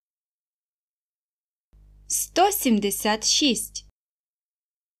176.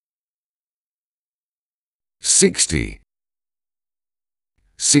 60,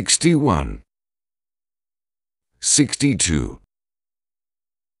 61, 62,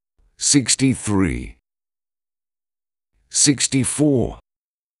 63, 64,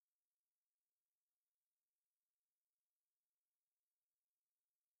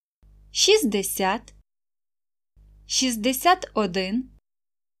 60, 61,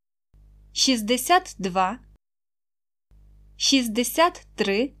 62,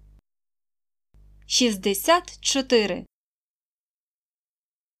 63, 64.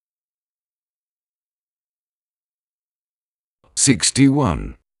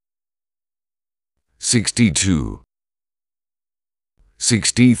 61, 62,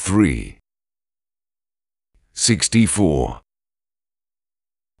 63, 64,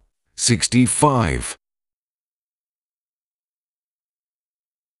 65,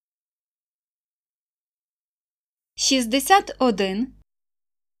 61,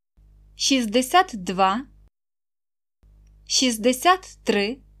 62,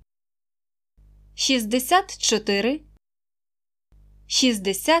 63, 64,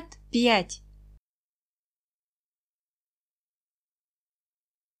 65.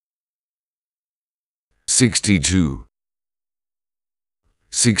 62,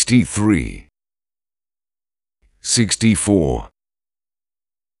 63, 64,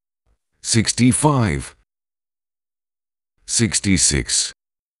 65, 66.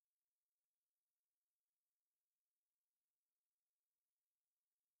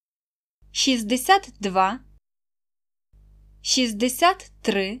 62,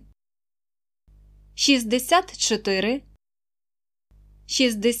 63, 64,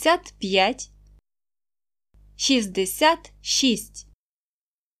 65, 66.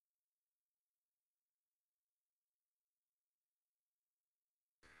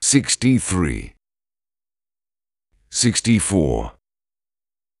 63, 64,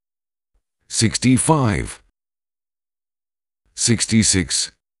 65,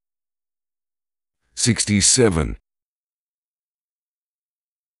 66, 67.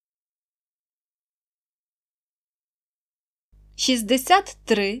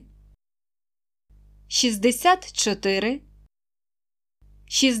 63, 64,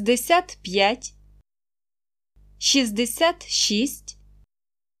 65,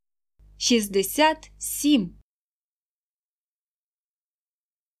 66, 67.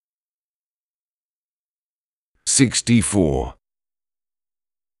 64,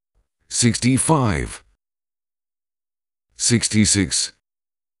 65, 66,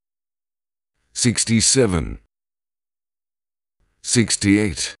 67,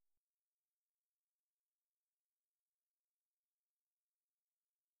 68.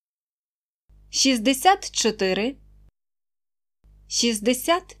 64,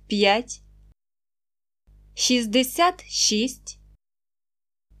 65, 66,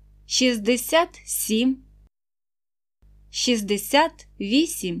 67,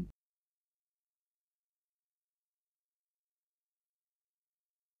 68.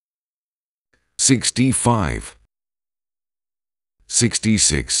 65,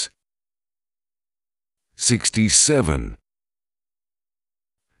 66, 67,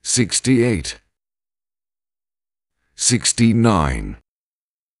 68, 69.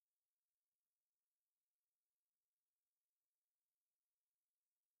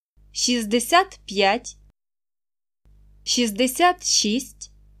 65, 66,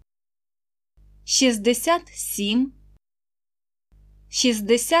 67,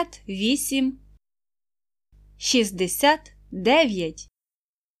 68, 69.